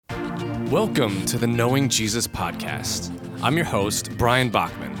Welcome to the Knowing Jesus podcast. I'm your host, Brian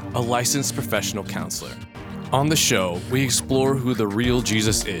Bachman, a licensed professional counselor. On the show, we explore who the real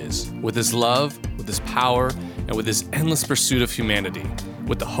Jesus is, with his love, with his power, and with his endless pursuit of humanity,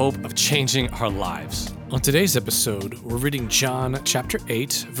 with the hope of changing our lives. On today's episode, we're reading John chapter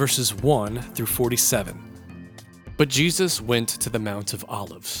 8, verses 1 through 47. But Jesus went to the Mount of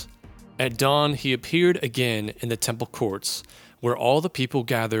Olives. At dawn, he appeared again in the temple courts, where all the people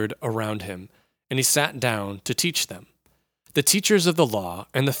gathered around him, and he sat down to teach them. The teachers of the law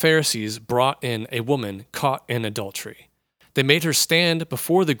and the Pharisees brought in a woman caught in adultery. They made her stand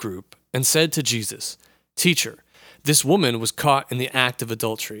before the group and said to Jesus, "Teacher, this woman was caught in the act of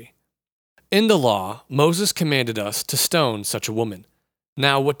adultery. In the law, Moses commanded us to stone such a woman.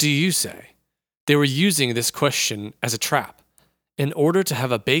 Now what do you say?" They were using this question as a trap, in order to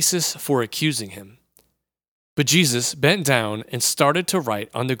have a basis for accusing him. But Jesus bent down and started to write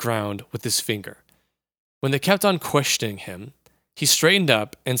on the ground with his finger. When they kept on questioning him, he straightened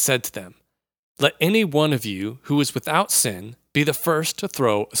up and said to them, "Let any one of you who is without sin be the first to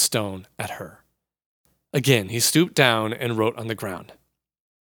throw a stone at her." Again, he stooped down and wrote on the ground.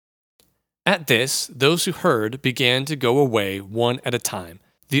 At this, those who heard began to go away one at a time,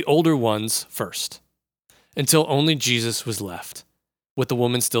 the older ones first, until only Jesus was left, with the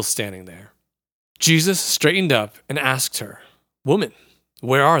woman still standing there. Jesus straightened up and asked her, "Woman,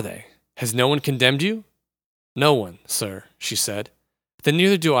 where are they? Has no one condemned you?" "No one, sir," she said. "Then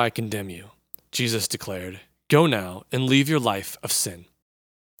neither do I condemn you," Jesus declared. "Go now and leave your life of sin."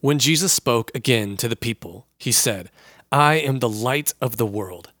 When Jesus spoke again to the people, he said, "I am the light of the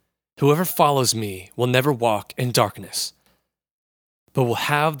world. Whoever follows me will never walk in darkness, but will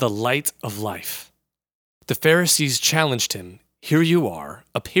have the light of life." The Pharisees challenged him, "Here you are,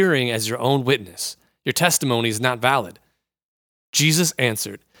 appearing as your own witness. Your testimony is not valid." Jesus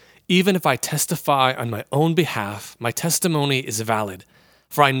answered, "Even if I testify on my own behalf, my testimony is valid,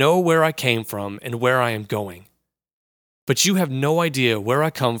 for I know where I came from and where I am going. But you have no idea where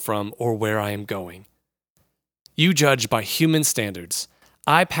I come from or where I am going. You judge by human standards.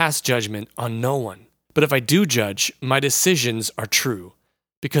 I pass judgment on no one. But if I do judge, my decisions are true,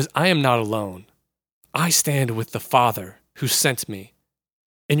 because I am not alone. I stand with the Father who sent me.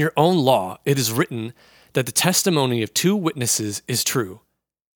 In your own law, it is written that the testimony of two witnesses is true.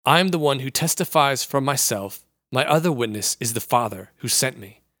 I am the one who testifies for myself. My other witness is the Father who sent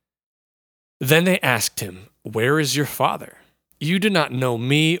me." Then they asked him, "Where is your Father?" "You do not know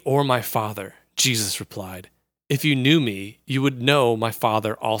me or my Father," Jesus replied. "If you knew me, you would know my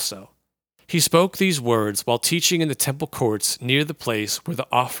Father also." He spoke these words while teaching in the temple courts near the place where the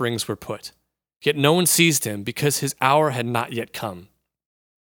offerings were put. Yet no one seized him because his hour had not yet come.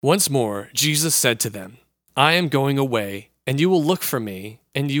 Once more, Jesus said to them, "I am going away, and you will look for me,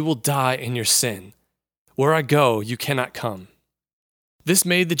 and you will die in your sin. Where I go, you cannot come." This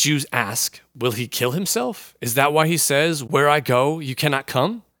made the Jews ask, "Will he kill himself? Is that why he says, 'Where I go, you cannot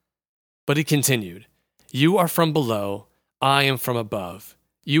come'?" But he continued, "You are from below, I am from above.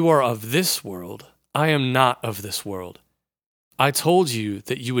 You are of this world, I am not of this world. I told you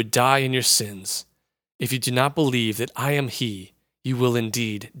that you would die in your sins. If you do not believe that I am he, you will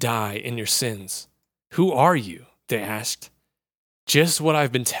indeed die in your sins." "Who are you?" they asked. "Just what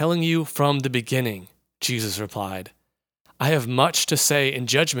I've been telling you from the beginning," Jesus replied. "I have much to say in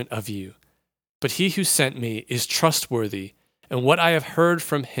judgment of you, but he who sent me is trustworthy, and what I have heard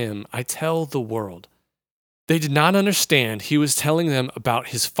from him I tell the world." They did not understand he was telling them about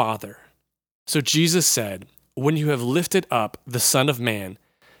his Father. So Jesus said, "When you have lifted up the Son of Man,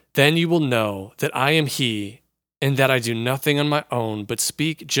 then you will know that I am he, and that I do nothing on my own, but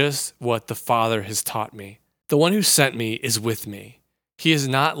speak just what the Father has taught me. The one who sent me is with me. He has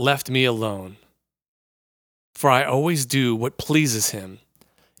not left me alone, for I always do what pleases him."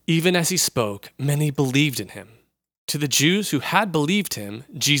 Even as he spoke, many believed in him. To the Jews who had believed him,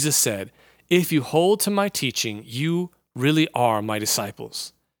 Jesus said, "If you hold to my teaching, you really are my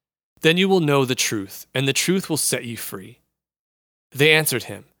disciples. Then you will know the truth, and the truth will set you free." They answered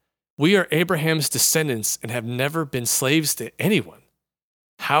him, "We are Abraham's descendants and have never been slaves to anyone.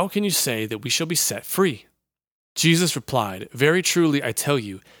 How can you say that we shall be set free?" Jesus replied, "Very truly I tell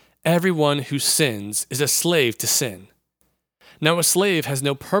you, everyone who sins is a slave to sin. Now a slave has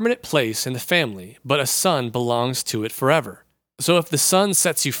no permanent place in the family, but a son belongs to it forever. So if the Son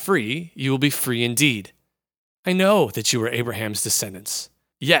sets you free, you will be free indeed. I know that you are Abraham's descendants.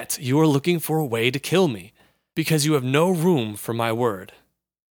 Yet you are looking for a way to kill me, because you have no room for my word.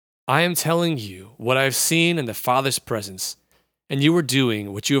 I am telling you what I have seen in the Father's presence, and you are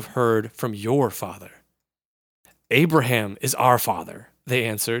doing what you have heard from your father." "Abraham is our father," they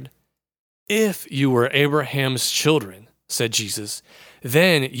answered. If you were Abraham's children, said Jesus,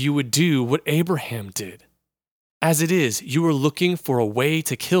 then you would do what Abraham did. As it is, you are looking for a way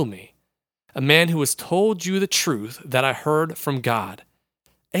to kill me, a man who has told you the truth that I heard from God.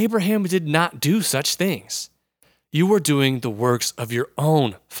 Abraham did not do such things. You are doing the works of your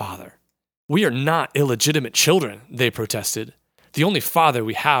own father. We are not illegitimate children, they protested. The only father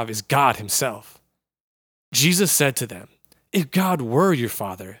we have is God himself. Jesus said to them, if God were your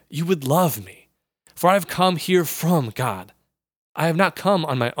father, you would love me, for I have come here from God. I have not come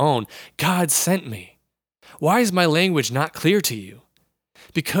on my own. God sent me. Why is my language not clear to you?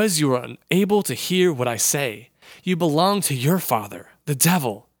 Because you are unable to hear what I say. You belong to your father, the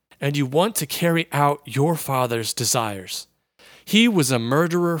devil, and you want to carry out your father's desires. He was a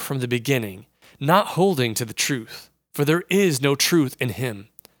murderer from the beginning, not holding to the truth, for there is no truth in him.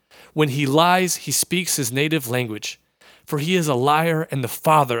 When he lies, he speaks his native language, for he is a liar and the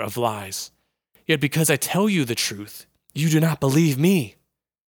father of lies. Yet because I tell you the truth, you do not believe me.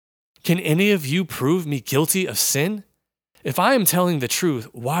 Can any of you prove me guilty of sin? If I am telling the truth,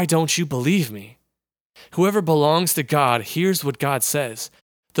 why don't you believe me? Whoever belongs to God hears what God says.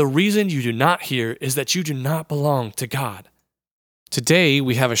 The reason you do not hear is that you do not belong to God. Today,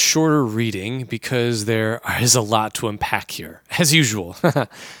 we have a shorter reading because there is a lot to unpack here, as usual.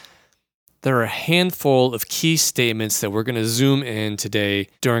 There are a handful of key statements that we're going to zoom in today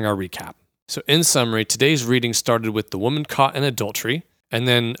during our recap. So in summary, today's reading started with the woman caught in adultery, and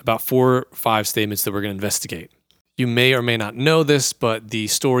then about 4 or 5 statements that we're going to investigate. You may or may not know this, but the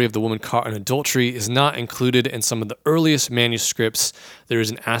story of the woman caught in adultery is not included in some of the earliest manuscripts. There is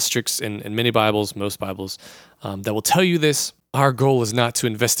an asterisk in many Bibles, most Bibles, that will tell you this. Our goal is not to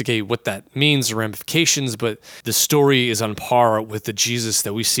investigate what that means or ramifications, but the story is on par with the Jesus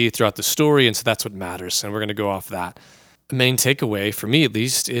that we see throughout the story, and so that's what matters, and we're going to go off that. The main takeaway, for me at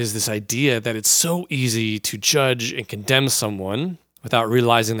least, is this idea that it's so easy to judge and condemn someone without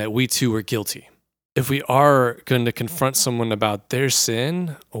realizing that we too are guilty. If we are going to confront someone about their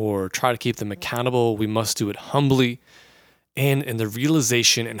sin or try to keep them accountable, we must do it humbly and in the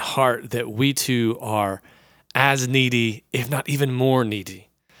realization and heart that we too are as needy, if not even more needy,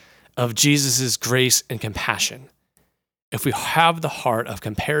 of Jesus' grace and compassion. If we have the heart of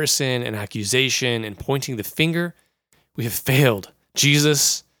comparison and accusation and pointing the finger, we have failed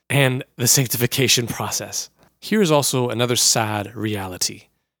Jesus and the sanctification process. Here's also another sad reality,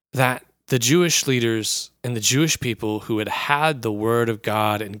 that the Jewish leaders and the Jewish people who had the word of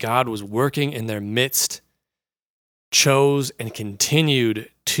God and God was working in their midst chose and continued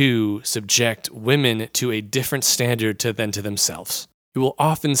to subject women to a different standard than to themselves. You will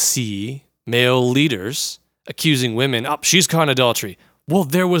often see male leaders accusing women, she's caught in adultery. Well,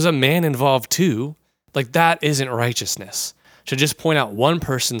 there was a man involved too. Like, that isn't righteousness. To just point out one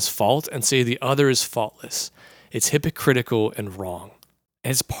person's fault and say the other is faultless. It's hypocritical and wrong.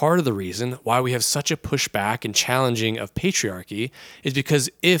 And it's part of the reason why we have such a pushback and challenging of patriarchy is because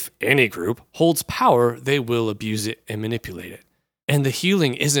if any group holds power, they will abuse it and manipulate it. And the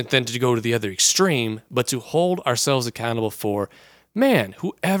healing isn't then to go to the other extreme, but to hold ourselves accountable for, man,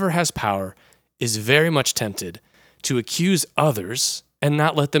 whoever has power is very much tempted to accuse others and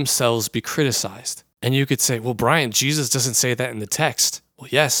not let themselves be criticized. And you could say, well, Brian, Jesus doesn't say that in the text. Well,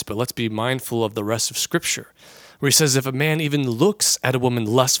 yes, but let's be mindful of the rest of Scripture, where he says if a man even looks at a woman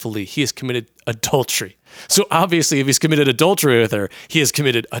lustfully, he has committed adultery. So obviously, if he's committed adultery with her, he has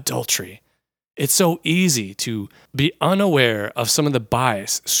committed adultery. It's so easy to be unaware of some of the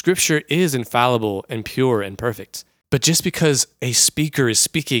bias. Scripture is infallible and pure and perfect. But just because a speaker is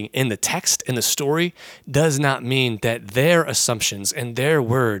speaking in the text, in the story, does not mean that their assumptions and their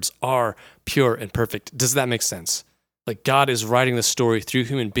words are pure and perfect. Does that make sense? Like, God is writing the story through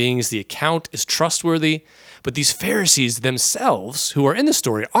human beings. The account is trustworthy, but these Pharisees themselves, who are in the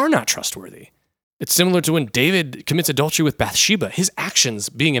story, are not trustworthy. It's similar to when David commits adultery with Bathsheba. His actions,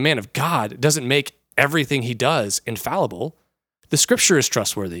 being a man of God, doesn't make everything he does infallible. The Scripture is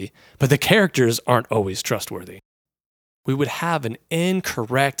trustworthy, but the characters aren't always trustworthy. We would have an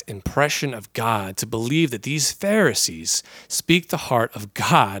incorrect impression of God to believe that these Pharisees speak the heart of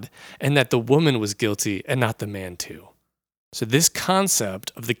God and that the woman was guilty and not the man too. So this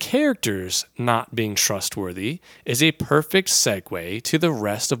concept of the characters not being trustworthy is a perfect segue to the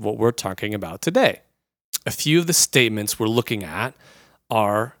rest of what we're talking about today. A few of the statements we're looking at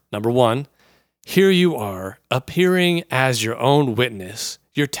are, number 1, here you are appearing as your own witness.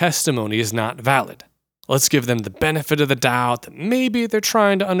 Your testimony is not valid. Let's give them the benefit of the doubt that maybe they're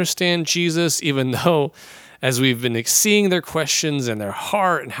trying to understand Jesus, even though, as we've been seeing their questions and their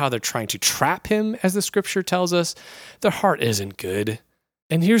heart and how they're trying to trap him, as the Scripture tells us, their heart isn't good.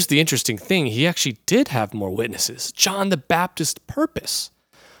 And here's the interesting thing. He actually did have more witnesses. John the Baptist's purpose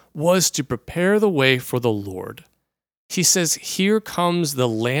was to prepare the way for the Lord. He says, here comes the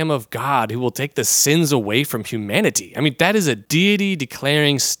Lamb of God who will take the sins away from humanity. I mean, that is a deity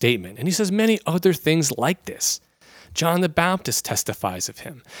declaring statement. And he says many other things like this. John the Baptist testifies of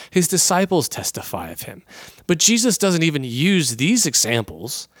him. His disciples testify of him. But Jesus doesn't even use these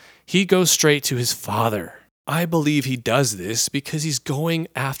examples. He goes straight to his Father. I believe he does this because he's going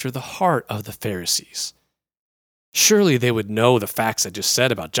after the heart of the Pharisees. Surely they would know the facts I just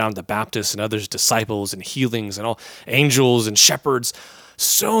said about John the Baptist and others' disciples and healings and all angels and shepherds.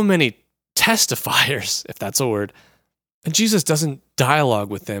 So many testifiers, if that's a word. And Jesus doesn't dialogue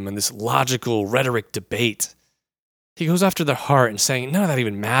with them in this logical rhetoric debate. He goes after their heart and saying, none of that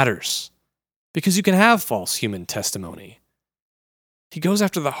even matters because you can have false human testimony. He goes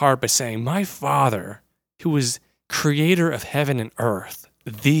after the heart by saying, my Father, who is creator of heaven and earth,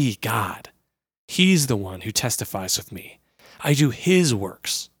 the God, he's the one who testifies with me. I do his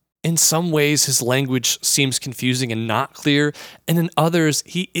works. In some ways, his language seems confusing and not clear, and in others,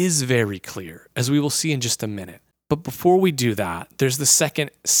 he is very clear, as we will see in just a minute. But before we do that, there's the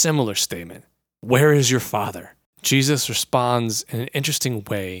second similar statement. Where is your Father? Jesus responds in an interesting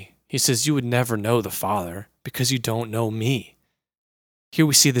way. He says, you would never know the Father because you don't know me. Here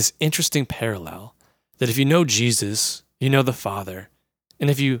we see this interesting parallel that if you know Jesus, you know the Father. And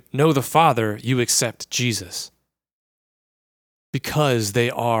if you know the Father, you accept Jesus. Because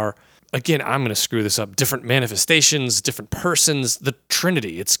they are, again, I'm going to screw this up, different manifestations, different persons, the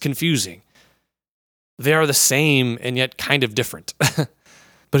Trinity. It's confusing. They are the same and yet kind of different.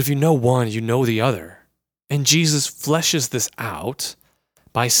 But if you know one, you know the other. And Jesus fleshes this out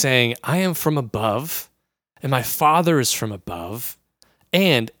by saying, I am from above, and my Father is from above.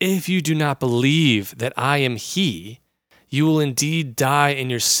 And if you do not believe that I am he, you will indeed die in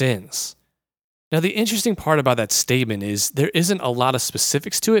your sins. Now, the interesting part about that statement is there isn't a lot of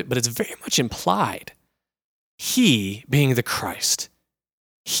specifics to it, but it's very much implied. He being the Christ.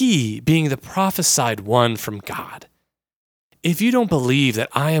 He being the prophesied one from God. If you don't believe that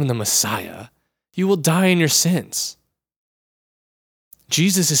I am the Messiah, you will die in your sins.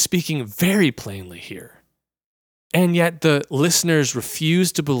 Jesus is speaking very plainly here. And yet the listeners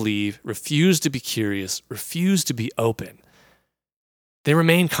refuse to believe, refuse to be curious, refuse to be open. They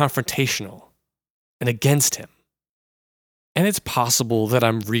remain confrontational and against him. And it's possible that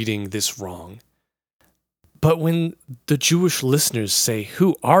I'm reading this wrong. But when the Jewish listeners say,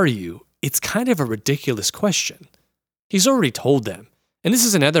 who are you? It's kind of a ridiculous question. He's already told them. And this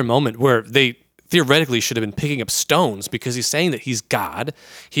is another moment where they theoretically should have been picking up stones because he's saying that he's God,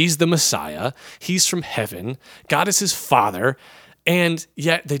 he's the Messiah, he's from heaven, God is his Father, and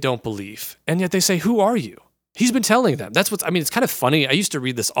yet they don't believe. And yet they say, who are you? He's been telling them. It's kind of funny. I used to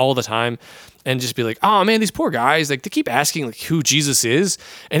read this all the time and just be like, oh man, these poor guys, like they keep asking like who Jesus is,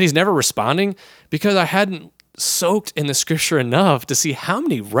 and he's never responding because I hadn't soaked in the scripture enough to see how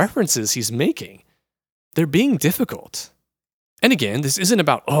many references he's making. They're being difficult. And again, this isn't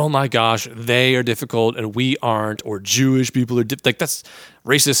about, oh my gosh, they are difficult and we aren't, or Jewish people are like that's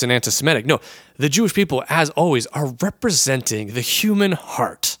racist and anti-Semitic. No, the Jewish people, as always, are representing the human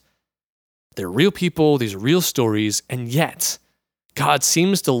heart. They're real people, these are real stories, and yet God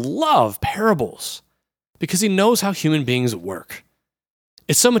seems to love parables because he knows how human beings work.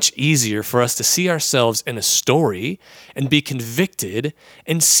 It's so much easier for us to see ourselves in a story and be convicted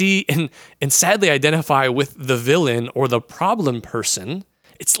and see and sadly identify with the villain or the problem person.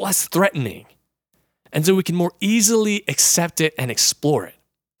 It's less threatening. And so we can more easily accept it and explore it.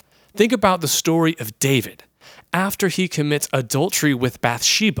 Think about the story of David. After he commits adultery with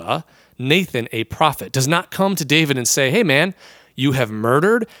Bathsheba, Nathan, a prophet, does not come to David and say, hey man, you have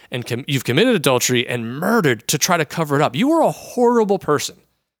murdered and you've committed adultery and murdered to try to cover it up. You are a horrible person.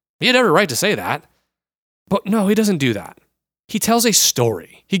 He had every right to say that. But no, he doesn't do that. He tells a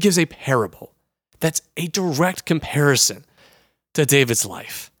story. He gives a parable that's a direct comparison to David's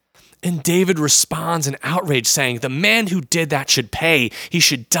life. And David responds in outrage saying, the man who did that should pay. He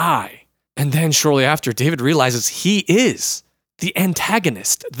should die. And then shortly after, David realizes he is the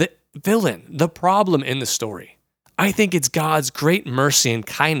antagonist, the villain, the problem in the story. I think it's God's great mercy and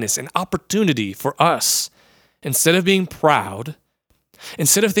kindness and opportunity for us. Instead of being proud,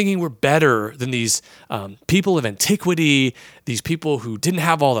 instead of thinking we're better than these people of antiquity, these people who didn't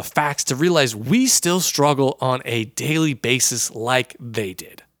have all the facts, to realize we still struggle on a daily basis like they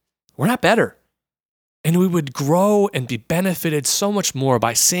did. We're not better. And we would grow and be benefited so much more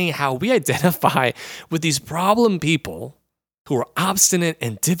by seeing how we identify with these problem people who are obstinate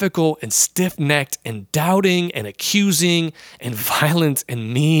and difficult and stiff-necked and doubting and accusing and violent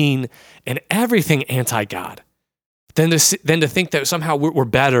and mean and everything anti-God than to think that somehow we're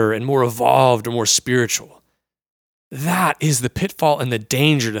better and more evolved or more spiritual. That is the pitfall and the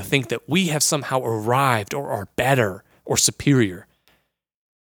danger, to think that we have somehow arrived or are better or superior.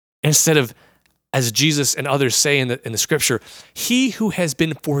 Instead of, as Jesus and others say in the scripture, he who has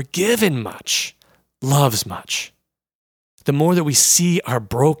been forgiven much loves much. The more that we see our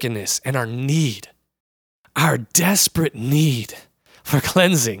brokenness and our need, our desperate need for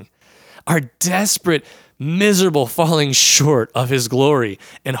cleansing, our desperate, miserable falling short of his glory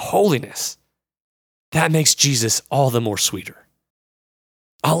and holiness, that makes Jesus all the more sweeter.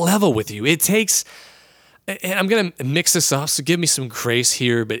 I'll level with you. It takes, and I'm going to mix this up, so give me some grace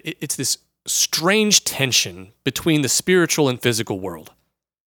here, but it's this strange tension between the spiritual and physical world.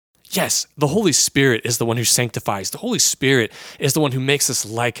 Yes, the Holy Spirit is the one who sanctifies. The Holy Spirit is the one who makes us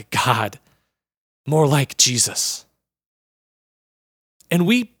like God, more like Jesus. And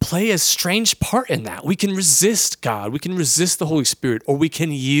we play a strange part in that. We can resist God, we can resist the Holy Spirit, or we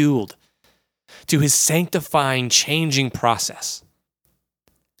can yield to his sanctifying, changing process.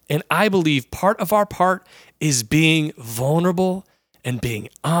 And I believe part of our part is being vulnerable and being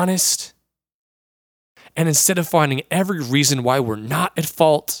honest. And instead of finding every reason why we're not at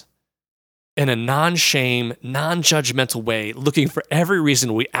fault in a non-shame, non-judgmental way, looking for every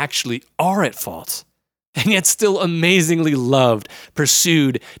reason we actually are at fault, and yet still amazingly loved,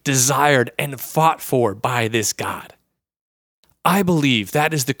 pursued, desired, and fought for by this God. I believe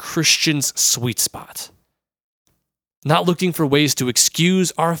that is the Christian's sweet spot. Not looking for ways to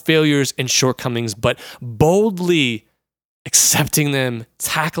excuse our failures and shortcomings, but boldly accepting them,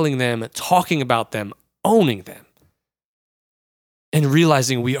 tackling them, talking about them, owning them, and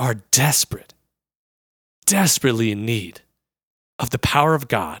realizing we are desperately in need of the power of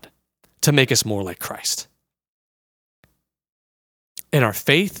God to make us more like Christ. In our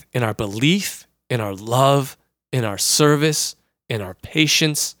faith, in our belief, in our love, in our service, in our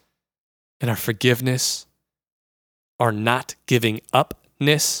patience, in our forgiveness, our not giving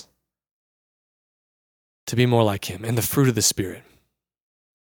upness, to be more like him, and the fruit of the Spirit.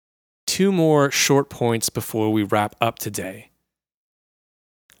 2 more short points before we wrap up today.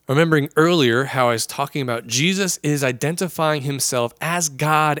 Remembering earlier how I was talking about Jesus is identifying himself as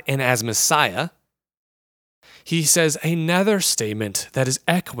God and as Messiah, he says another statement that is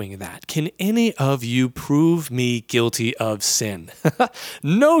echoing that. Can any of you prove me guilty of sin?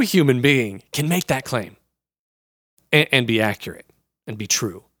 No human being can make that claim and be accurate and be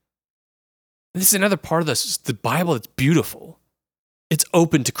true. This is another part of the Bible that's beautiful. It's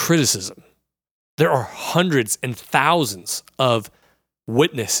open to criticism. There are hundreds and thousands of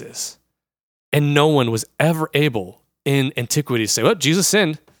witnesses, and no one was ever able in antiquity to say, well, Jesus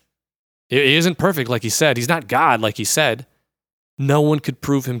sinned. He isn't perfect like he said. He's not God like he said. No one could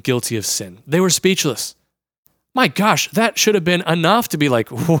prove him guilty of sin. They were speechless. My gosh, that should have been enough to be like,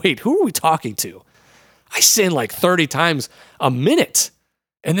 wait, who are we talking to? I sin like 30 times a minute,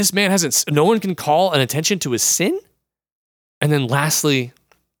 and this man no one can call an attention to his sin? And then lastly,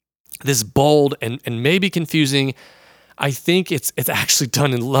 this bold and maybe confusing, I think it's actually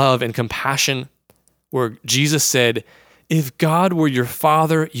done in love and compassion, where Jesus said, if God were your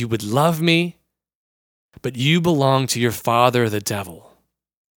father, you would love me, but you belong to your father, the devil.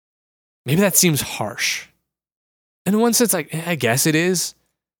 Maybe that seems harsh. In one sense, I guess it is.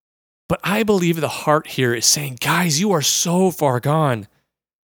 But I believe the heart here is saying, guys, you are so far gone.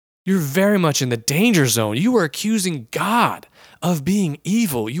 You're very much in the danger zone. You are accusing God of being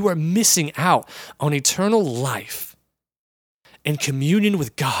evil. You are missing out on eternal life and communion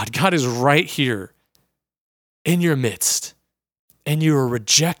with God. God is right here in your midst, and you are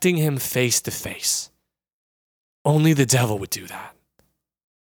rejecting him face to face. Only the devil would do that.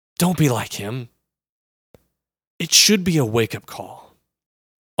 Don't be like him. It should be a wake-up call.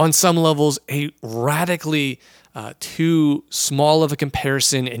 On some levels, a radically too small of a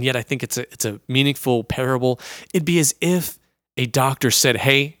comparison, and yet I think it's a meaningful parable. It'd be as if a doctor said,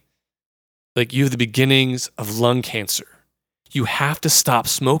 hey, like you have the beginnings of lung cancer. You have to stop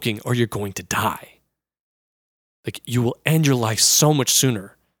smoking or you're going to die. Like you will end your life so much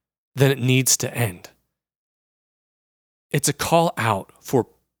sooner than it needs to end. It's a call out for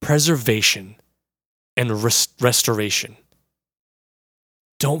preservation and restoration.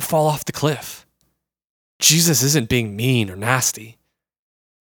 Don't fall off the cliff. Jesus isn't being mean or nasty.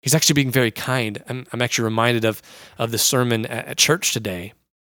 He's actually being very kind. I'm actually reminded of the sermon at church today.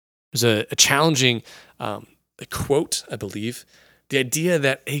 There's a challenging a quote, I believe, the idea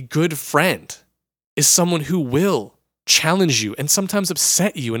that a good friend is someone who will challenge you and sometimes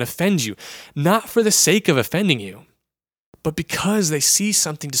upset you and offend you, not for the sake of offending you, but because they see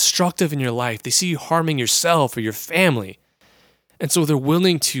something destructive in your life. They see you harming yourself or your family. And so they're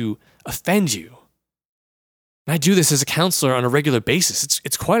willing to offend you. And I do this as a counselor on a regular basis.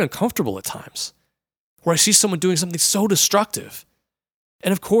 It's quite uncomfortable at times, where I see someone doing something so destructive.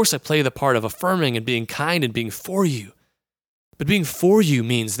 And of course, I play the part of affirming and being kind and being for you. But being for you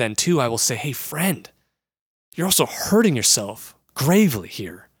means then too, I will say, hey, friend, you're also hurting yourself gravely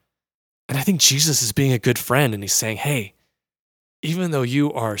here. And I think Jesus is being a good friend, and he's saying, hey, even though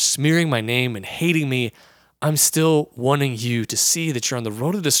you are smearing my name and hating me, I'm still wanting you to see that you're on the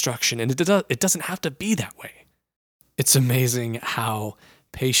road to destruction, and it doesn't have to be that way. It's amazing how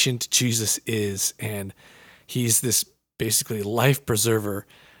patient Jesus is, and he's this basically life preserver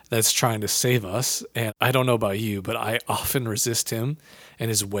that's trying to save us. And I don't know about you, but I often resist him and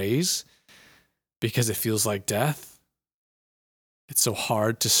his ways because it feels like death. It's so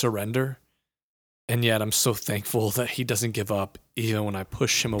hard to surrender. And yet I'm so thankful that he doesn't give up even when I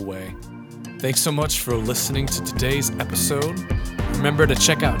push him away. Thanks so much for listening to today's episode. Remember to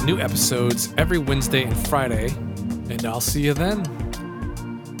check out new episodes every Wednesday and Friday, and I'll see you then.